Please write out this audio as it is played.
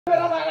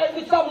Berapa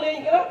ni som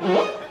ni kira?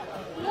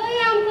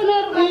 Loyang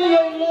benar.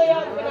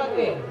 Loyang benar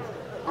tu.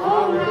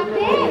 Oh,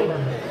 nanti.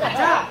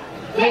 Acha,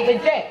 nanti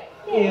cek.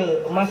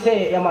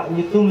 Masih yang mak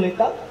YouTube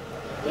letak?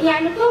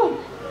 Ya, YouTube.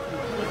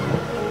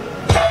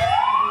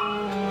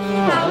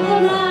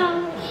 Tahu na.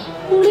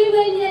 Uli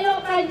banyak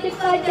lo kaji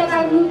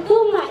kan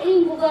YouTube mak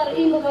bugar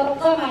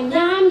kau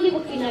manyam di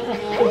bukina kan.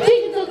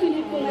 Jadi tu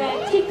kini punya.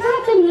 Jika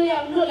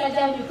loyang lo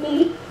lajang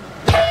YouTube.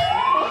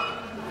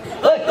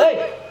 Hei.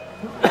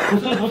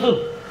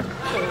 Pusul.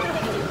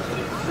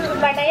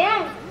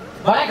 Badaya.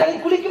 Badaya kali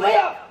kulit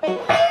kemana?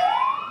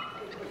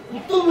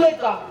 YouTube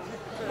letak.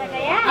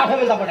 Badaya. Apa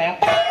minta badaya?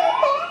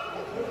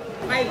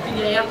 Main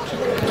sini ya.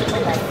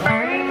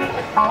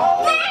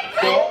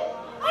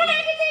 Oh,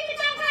 nanti saya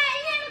minta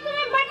kayaknya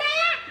untuk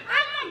badaya.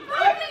 Aman,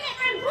 boleh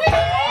kan?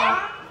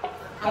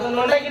 Kalau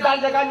nonton kita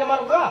ajakan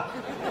nyamar gua.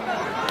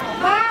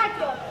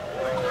 Baca.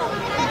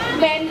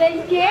 Benden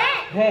je.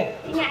 Hei.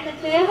 Ingat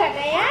betul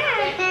badaya.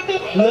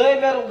 Lei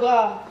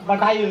meruga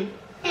badaya.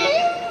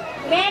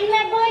 Men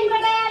me boy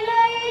badaya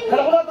lei.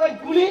 Kalau kau tuan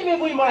kulit me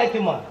bui malah itu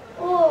mah.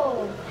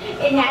 Oh,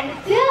 ingat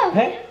betul.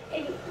 Hei.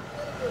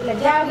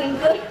 Lajang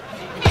minggu.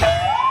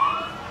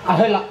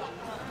 Lah.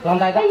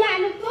 Lantai tak? Ingat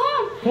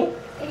betul.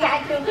 Ingat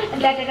betul.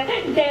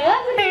 Dah.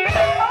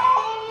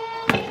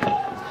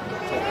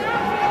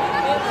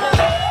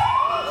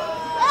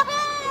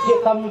 Cik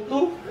kamu tu?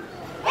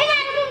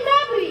 Ingat betul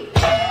dah beri.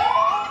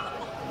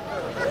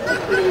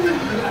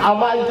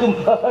 Amal itu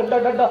dah.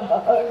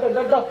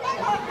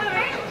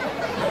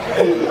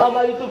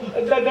 Amal itu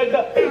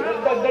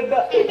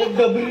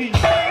dah beri.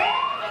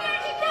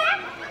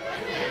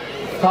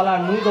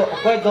 Salah nu do,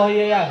 kau do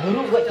ya,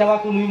 huruf kau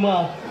cakap tu ni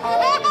mah.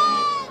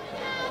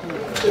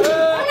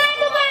 Ingat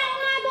tu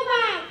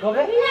bang.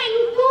 Okey. Ingat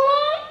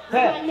betul.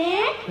 Mana?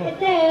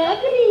 Dah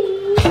beri.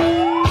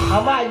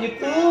 Amal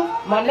itu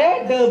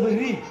mana dah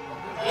beri.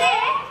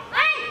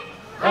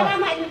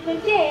 Alamat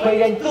betul je. Kau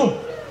yang tu,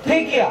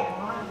 tiga.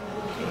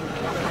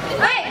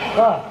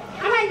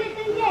 Alamat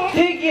betul je.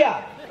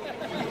 Tiga.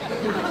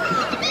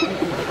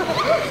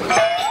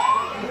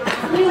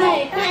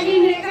 Nilai tadi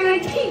mereka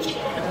nanti.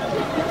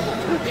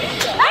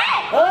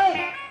 Hei.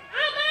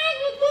 Amat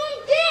betul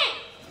je.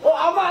 Oh,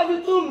 amal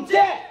itu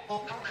cek.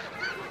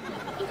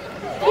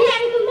 Ingat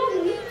betul dah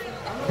beri.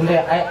 Ini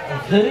ayah,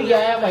 seri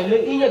ayah mai le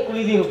inya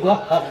kulit dia gua.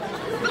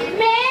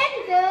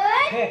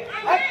 Mendut. Hei.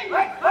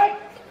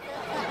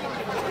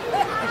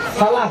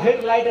 Salah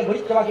headlight dah beri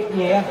coba kita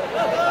ni ya.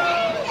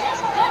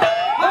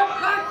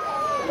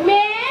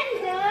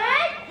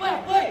 Mendut.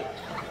 Woi.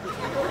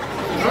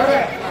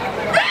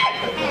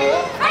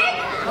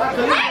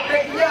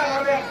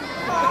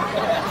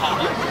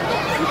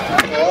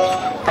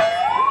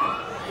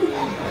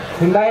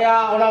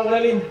 Hindaya orang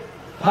lain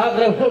hak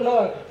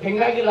remo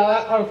hingga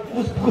gila kalau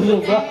kus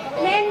juga.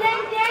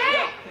 Mendut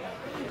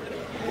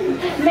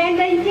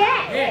je.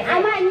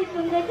 Amat ni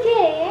tunggu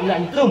je. Nak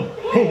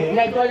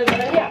itu aja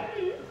katanya.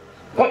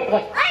 Woi.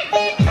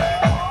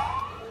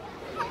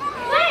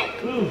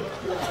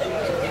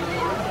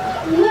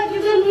 Nak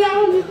juga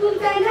yang mikun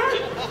sana.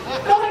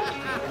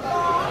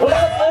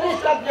 Udah Paris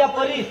tak dia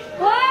Paris.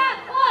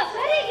 Oh,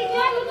 sorry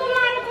kita itu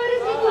mana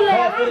Paris itu lah.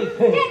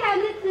 Saya tak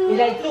itu.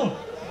 Ini itu.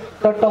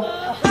 Toto.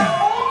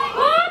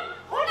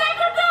 Udah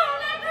Toto.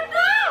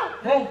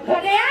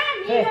 Kemudian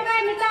ini bagai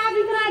minta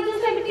abis raju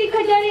seperti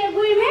kejari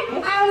gue ini.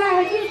 Allah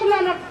itu semua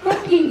nak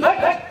pergi.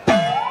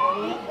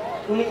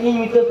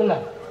 Ini itu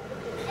tenang.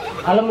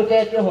 Alam itu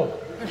aja ho.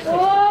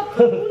 Oh,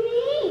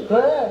 ini.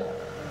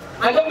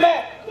 Anjing be.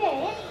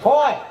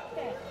 Hoi.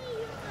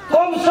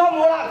 Kom som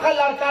orang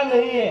kalarkan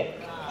नहीं है.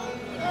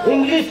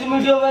 English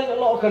medium में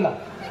लोग करना.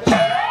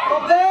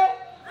 Okay?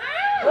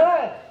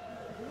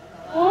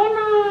 Oh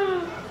na.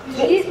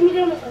 English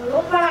medium में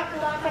लोग पढ़ा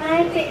करना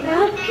है ना.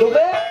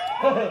 ओके?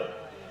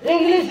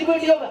 English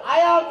medium में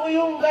आया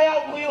गुयुंग गया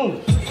गुयुंग.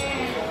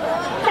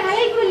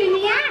 Kali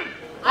kulinya.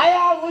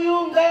 Ayah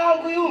guyung gaya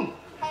guyung.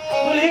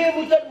 Kulhi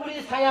mucat buli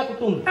saya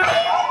kutung.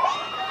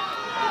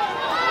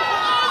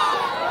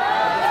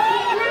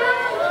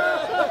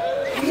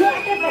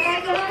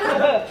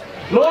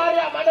 Luar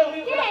yang mana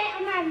hui pula?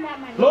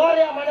 Luar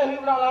yang mana hui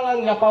pula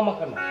lalang nyapa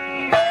makan?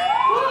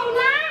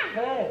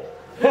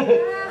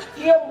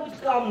 Dia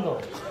bukan tu.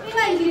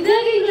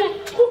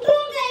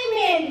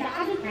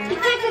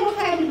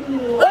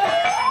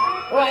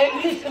 Wah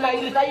English kena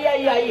English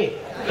ayah.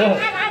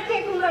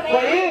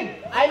 Baik,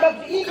 I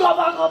nak iga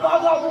baga.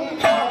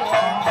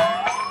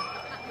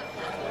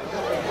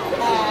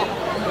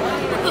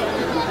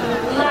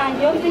 Nah,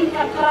 jom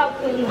tinggal kerap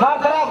ni.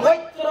 Kerap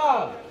baik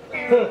terang.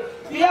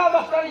 Dia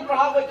bahkan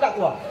pernah baik tak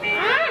kuah.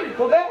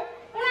 Okey?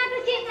 Kenapa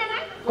cik sana?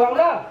 Kau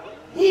mana?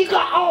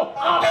 Iga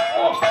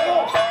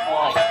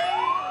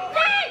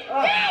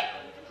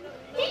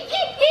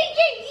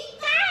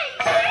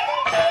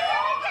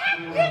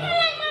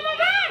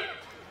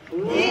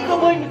Iga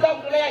boleh minta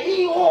kelaya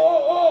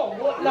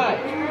buat naik.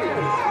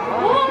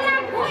 Oh,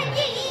 nak buat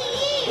je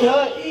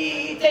Ya,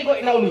 cek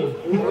buat nau ni.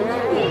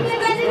 Ini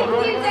berada di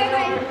kecil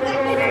saya.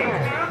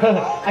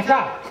 Acha,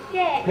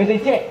 Cik. mesti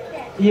cek.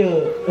 Iya,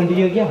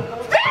 dia dia.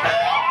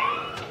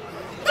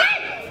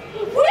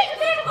 Boleh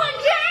kita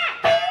kerja.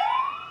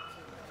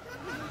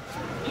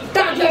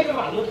 Tak jadi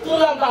bang,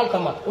 tulang tak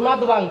sama. Una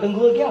tu bang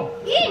tunggu dia.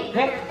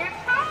 Heh.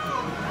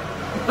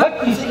 Heh,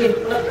 di sini.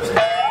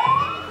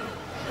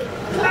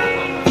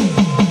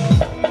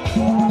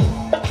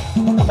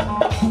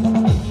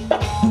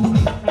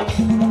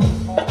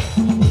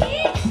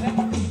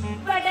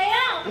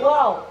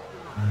 Wow.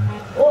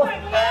 Oh.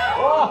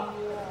 Oh.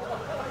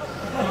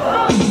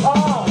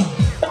 Oh.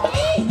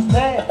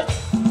 Hey.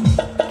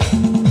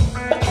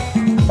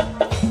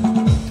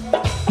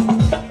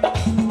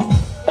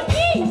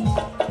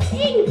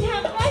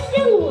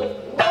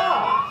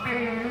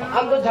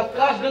 Ang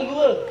jakas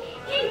denggu.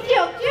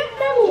 Jok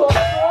denggu.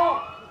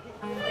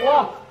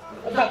 Wah,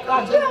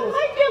 jakas denggu.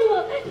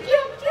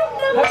 Jok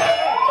denggu.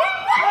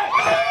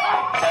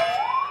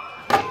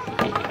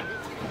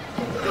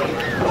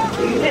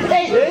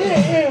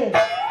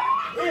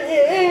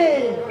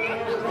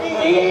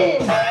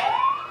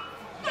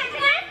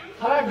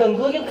 Salah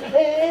denggu yang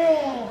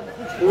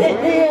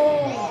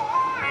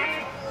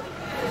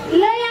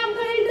Lah yang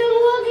kering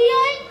denggu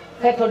kiai.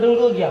 Saya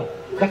denggu dia.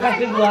 Jakas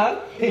denggu ah.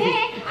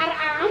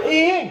 Aram.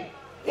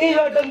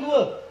 Lo denggu.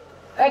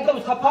 Ekdom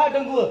safa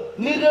denggu.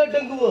 Nira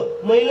denggu.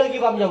 Maila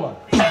ki bam jama.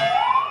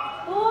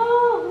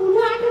 Oh,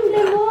 una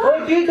denggu. Oh,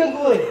 dia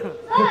denggu.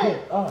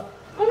 Ah.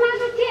 Una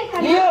tu cik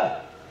kan? Dia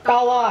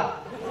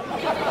tawar.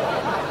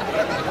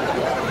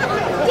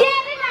 Cik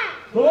ni nak?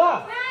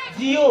 Wah,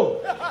 Jio.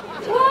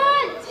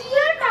 Oh,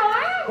 Jio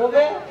tawar.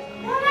 Oke.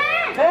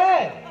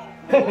 Hei.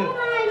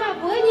 Mobile nak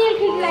bunyi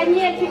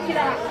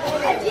kira.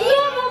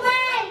 Jio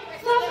mobile.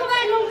 So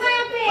mobile nungkai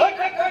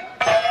apa?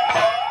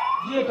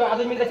 Jio tu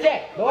ada minta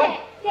cek. Doan.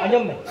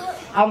 Anyam me.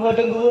 Am ho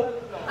denggu.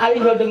 Ali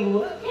ho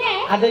denggu.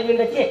 Ada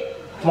minta cek.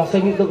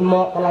 Maksud itu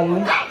mau kalang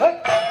ni.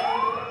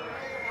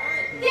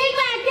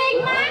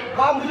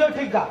 Kamu juga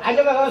ठीक था आज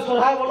मैं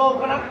सुरहाय बोलो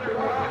कना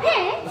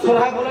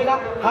सुरहाय बोले ना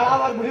हरा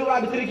और बुढ़ी वाला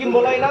बिक्री की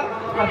बोले ना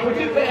और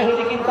छोटी पे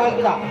हल्दी की इंसान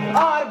किदा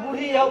और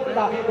बुढ़ी है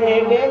किदा ने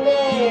ने ने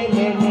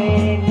ने ने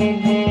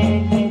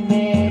ने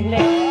ने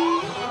ने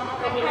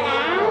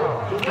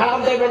हराम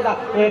दे बेटा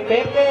पे पे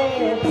पे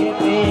पे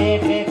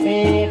पे पे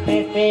पे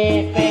पे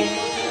पे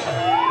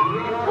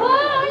ओ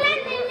ना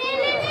ने ने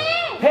ने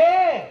हे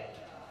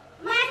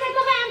माता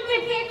को हम पे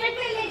पे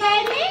ले गए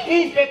ने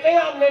इस पे पे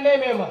हम ने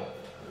में मां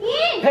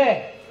हे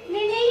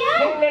Nenek ya?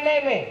 Nenek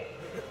me.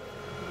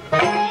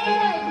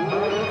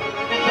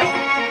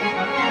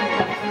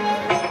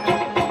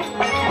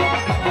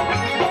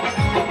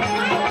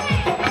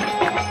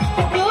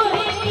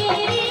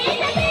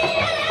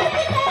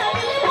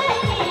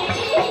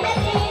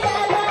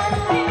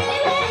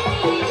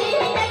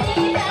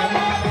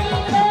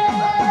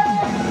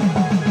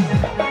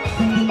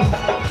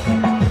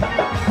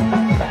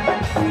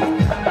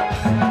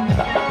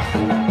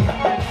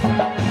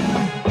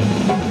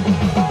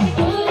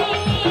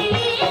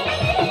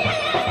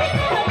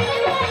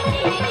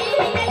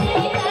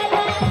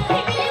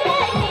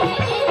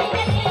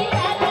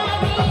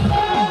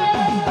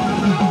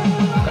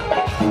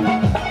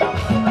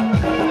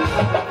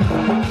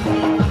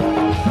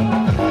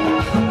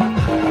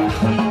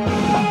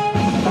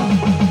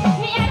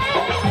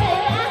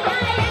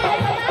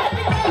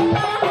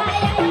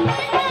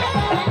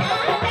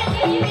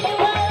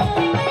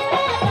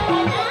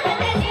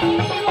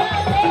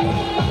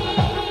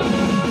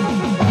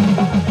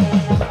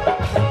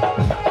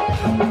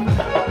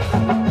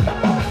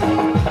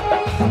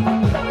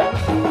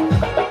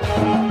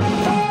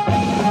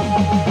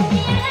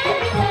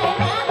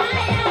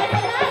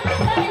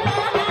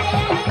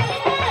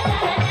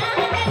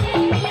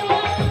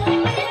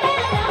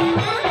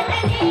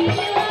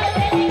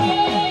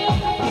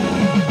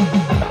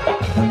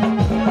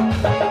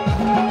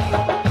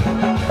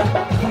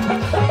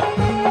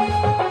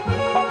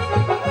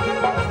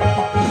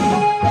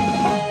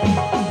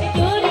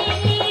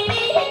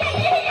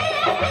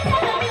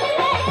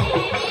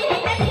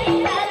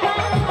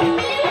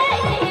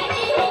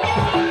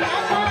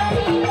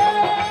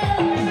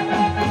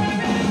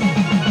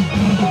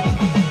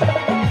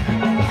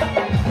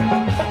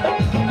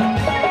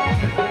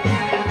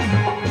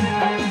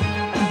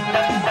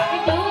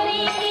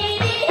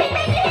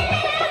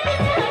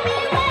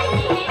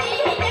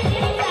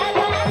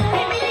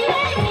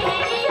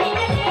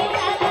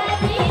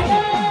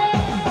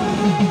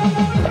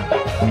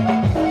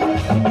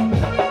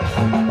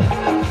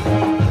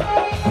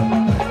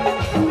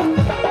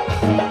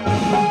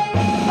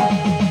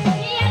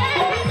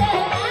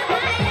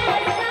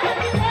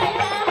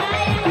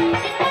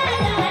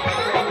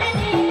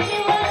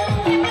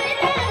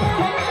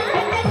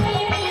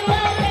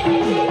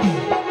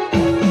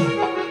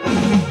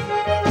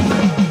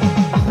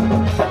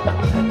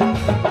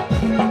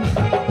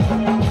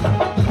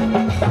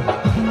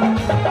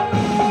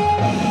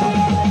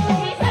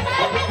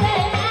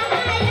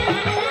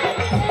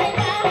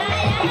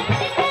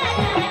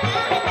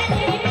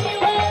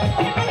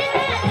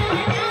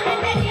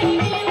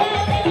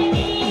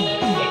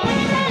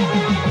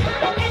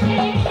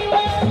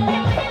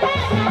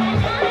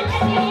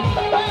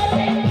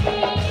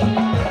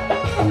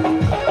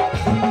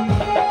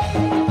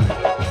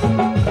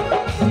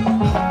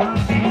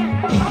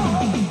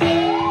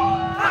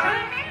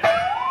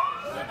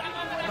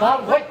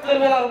 Bang, wait,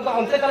 terminal untuk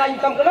onte kalau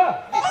income kena.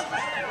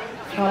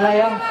 Salah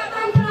ya.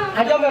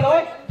 Aja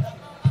meloi.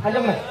 Aja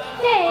meh.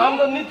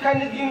 Am tu nit kan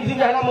nit gini gini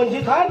hana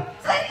monjit kan?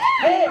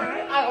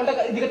 Onte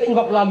dikata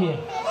inbak lami.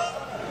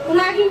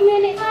 Lagi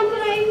menek kan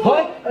lain.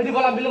 Hoi, di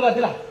bola bilu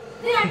mati lah.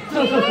 Ini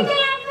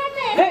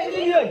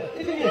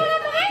dia.